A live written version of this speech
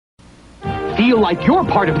Feel like you're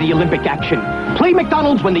part of the Olympic action. Play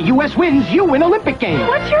McDonald's. When the U.S. wins, you win Olympic Games.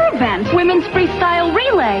 What's your event? Women's freestyle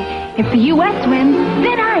relay. If the U.S. wins,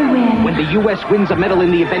 then I win. When the U.S. wins a medal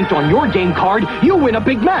in the event on your game card, you win a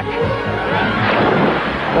Big Mac.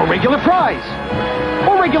 Or regular fries.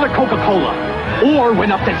 Or regular Coca-Cola. Or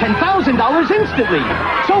win up to $10,000 instantly.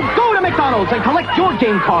 So go to McDonald's and collect your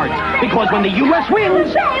game cards. Because when the U.S.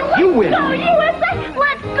 wins, you win. Let's go, USA!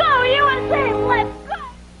 Let's go, USA! Let's go!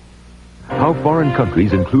 How foreign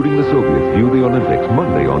countries, including the Soviets, view the Olympics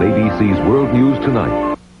Monday on ABC's World News Tonight.